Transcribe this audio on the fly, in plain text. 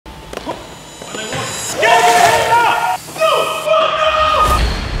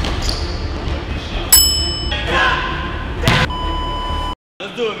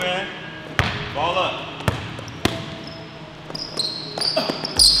do it, man. Ball up.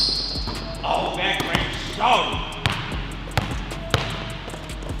 Oh, back range. Oh.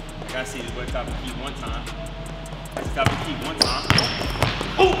 I gotta see this boy top of key one time. That's top of key one time.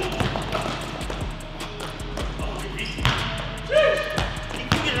 Oh! Keep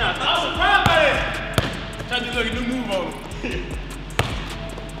getting out. I was surprised by this. Trying to do like a new move on him.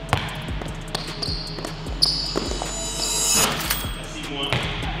 Let's see one.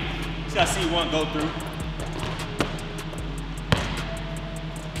 Just gotta see one go through.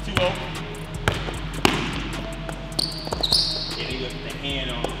 2-0. Yeah, they put the hand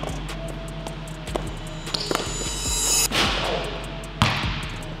on him.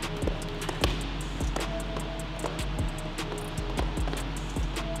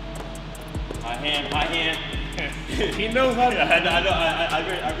 High hand. He knows how to. I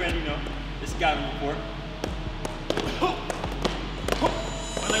read, you know, this guy report.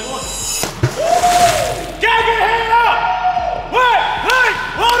 Get your hand up! Wait!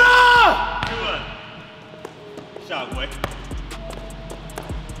 Hold on! Good. Shot, boy.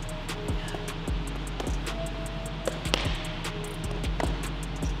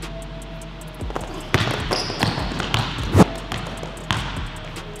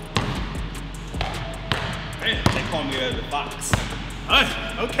 They call me out of the box.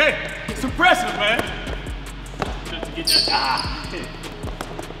 Okay. It's impressive, man. Just to get that.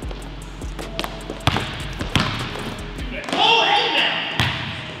 Oh, hey now!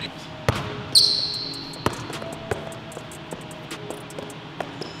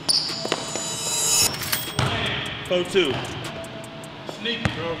 4-2. Sneaky,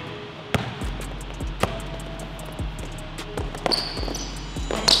 bro.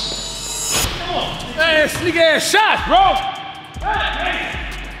 Hey, sneaky ass shots, bro!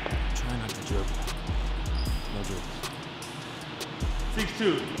 Try not to dribble. No dribble.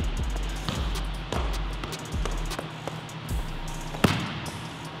 6-2.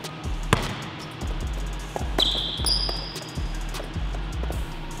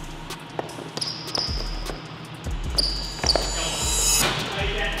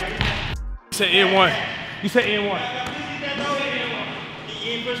 You said N1. You said N1.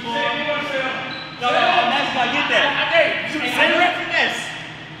 No, that's why I get that.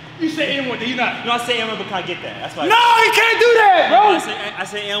 You said N1, did you not? No, I say N1, but can I get that? That's why. No, you can't do that, bro! I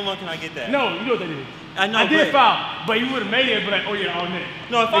say N1, can I get that? No, you know what that is. I know, I did foul, but you would have made it, but like, oh yeah, all net.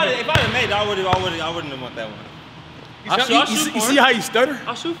 No, if I had made it, I wouldn't have want that one. You see how you stutter?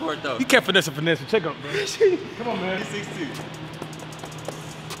 I'll shoot for it though. You can't finesse. Check up, bro. Come on, man. He's 6'2".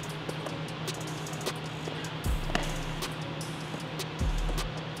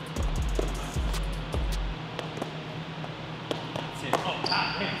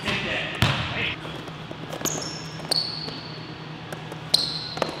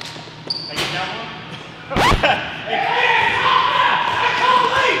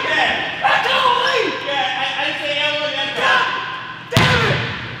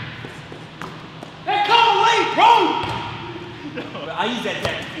 I use that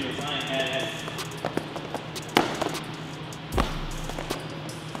tactic too, so I ain't had that.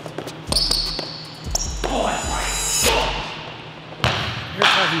 Oh, that's right. Every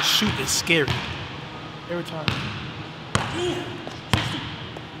time you shoot, it's scary. Every time. Damn.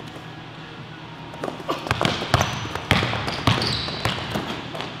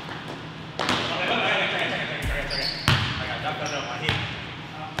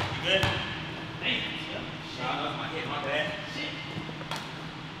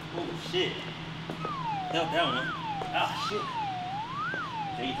 Shit. That one. Ah, shit.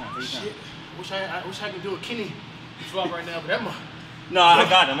 Take your time. Shit. I wish I could do a Kenny flop right now, but that No, I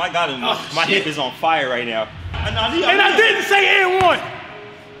got him. Oh, my hip is on fire right now. And I didn't say N1.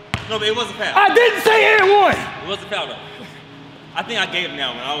 No, but it wasn't foul. I didn't say N1. It wasn't foul though. I think I gave him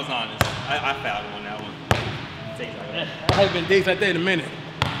that one. I was honest. I fouled him on that one. I haven't been days like that in a minute.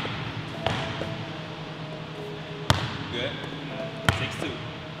 Good. 6-2.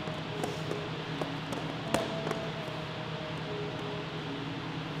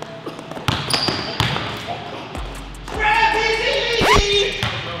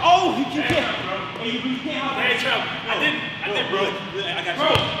 Oh, you can't. Hey, you can't. I did, bro. I got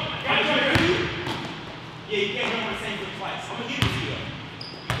you. Yeah, you can't go on the same foot twice. I'm gonna give it to you. You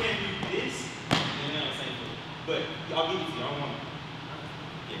can't do this and then on the same foot. But I'll give it to you. I don't want it.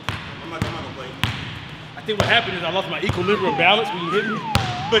 Yeah, I'm not gonna play. I think what happened is I lost my equilibrium balance when you hit me.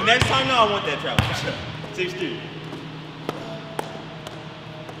 But next time, no, I want that travel. 6'2".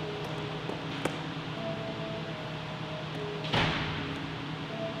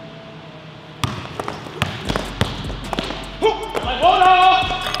 Like, hold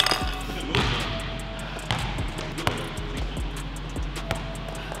on!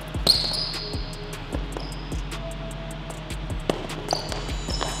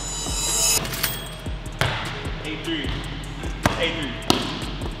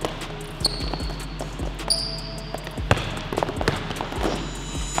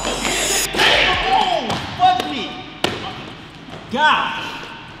 gosh.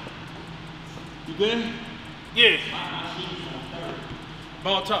 You good? Yeah.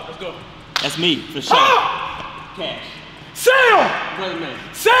 Ball top, let's go. That's me, for sure. Ah! Cash. Sam! Brother man.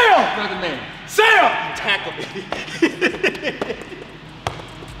 Sam! Brother man. Sam! Tackle me.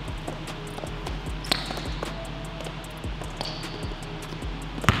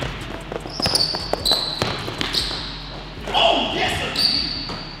 Oh, yes, sir.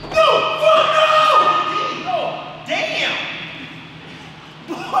 No, fuck no! Oh, damn.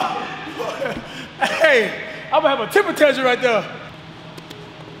 Hey, I'm gonna have a temper tantrum right there.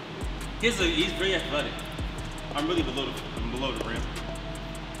 He's very athletic. I'm really below the rim.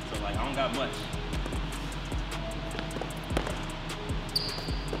 So like I don't got much.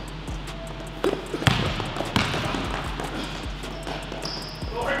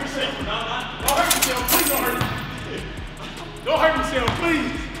 Don't hurt yourself. Don't hurt yourself. Please don't hurt me. Don't hurt yourself,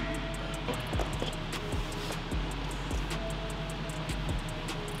 please.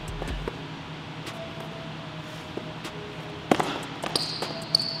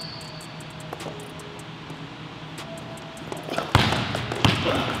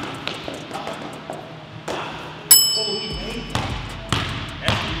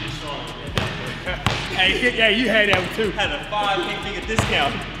 Hey, yeah, you had that one too. Had a 5 figure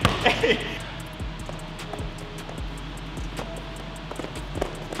discount.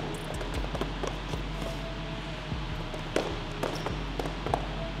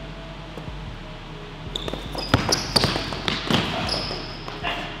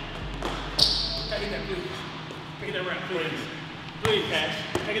 Take that round, please. Please, Cash.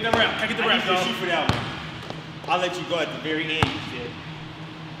 Take that round. Take the I round, need you to dog. shoot for that one. I'll let you go at the very end, you said.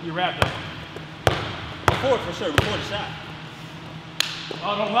 You wrapped up. Record for sure, record the shot.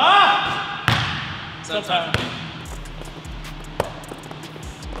 Oh, don't lie! Sometimes.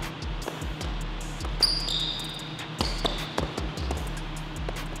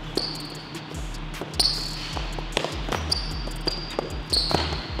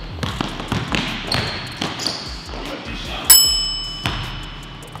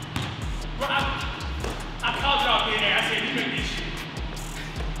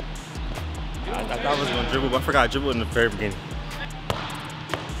 I thought I was gonna dribble, but I forgot I dribbled in the very beginning.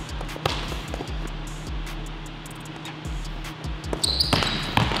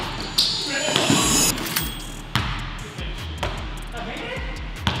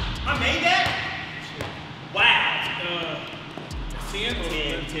 I made that? Wow. 10 or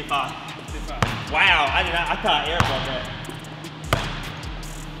 10, 5. 10-5. Wow, I thought I airballed that.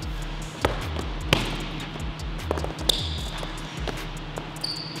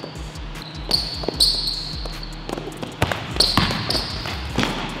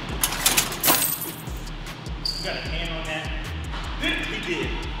 You got a hand on that? He did.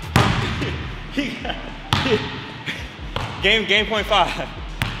 He got game point 5.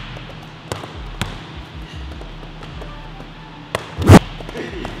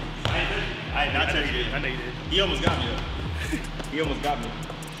 I did not tell you did. I know you did. He almost got me though. He almost got me.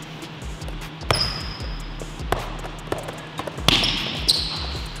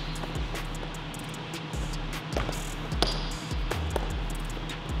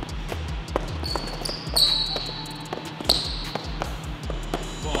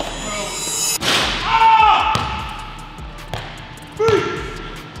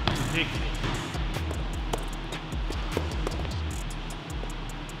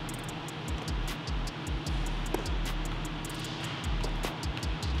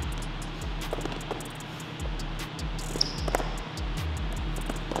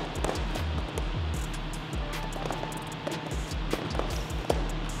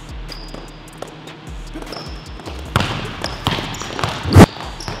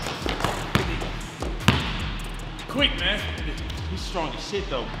 Quick, man. He's strong as shit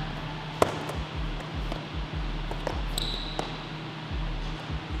though.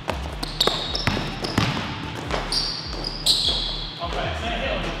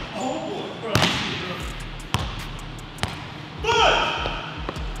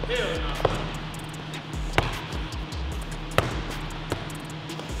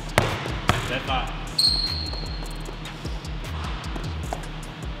 That 5.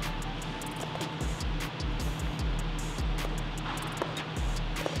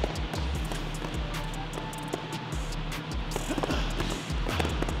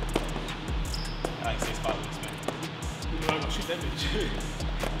 I like 6 followers, man. You know I'm gonna shoot that bitch.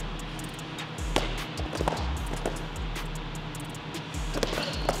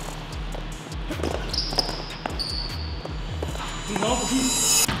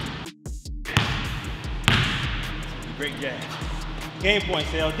 Great jab. Game point,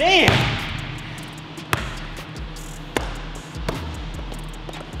 Sale. Damn!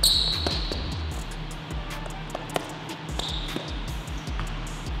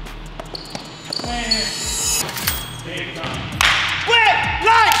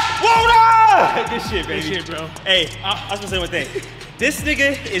 Good shit, baby. Good shit, bro. Hey, I was gonna say one thing. This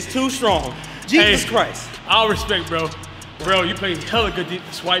nigga is too strong. Jesus Christ. All respect, bro. Bro, you played hella good deep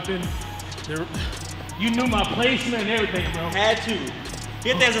swiping. You knew my placement and everything, bro. Had to.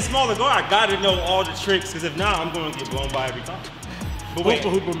 Get there as a smaller guard, I gotta know all the tricks, because if not, I'm gonna get blown by every time. But wait,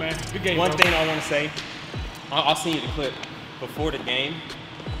 Hooper, man. Good game, one bro. thing I wanna say, I'll send you the clip. Before the game,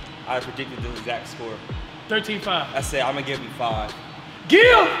 I predicted the exact score. 13-5. I said, I'm gonna give him 5. Give!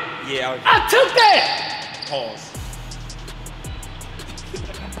 Yeah, I took that! Pause.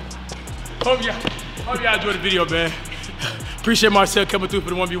 Hope y'all enjoyed the video, man. Appreciate Marcel coming through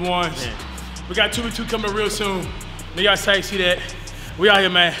for the 1v1s. Man. We got 2v2 coming real soon. Now y'all excited to see that. We out here,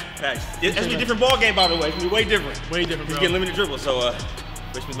 man. Thanks. It's gonna be a different ball game, by the way. It's gonna be way different. Way different, bro. He's getting limited dribbles, so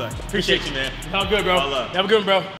wish me luck. Appreciate you, man. All good, bro. All love. Have a good one, bro.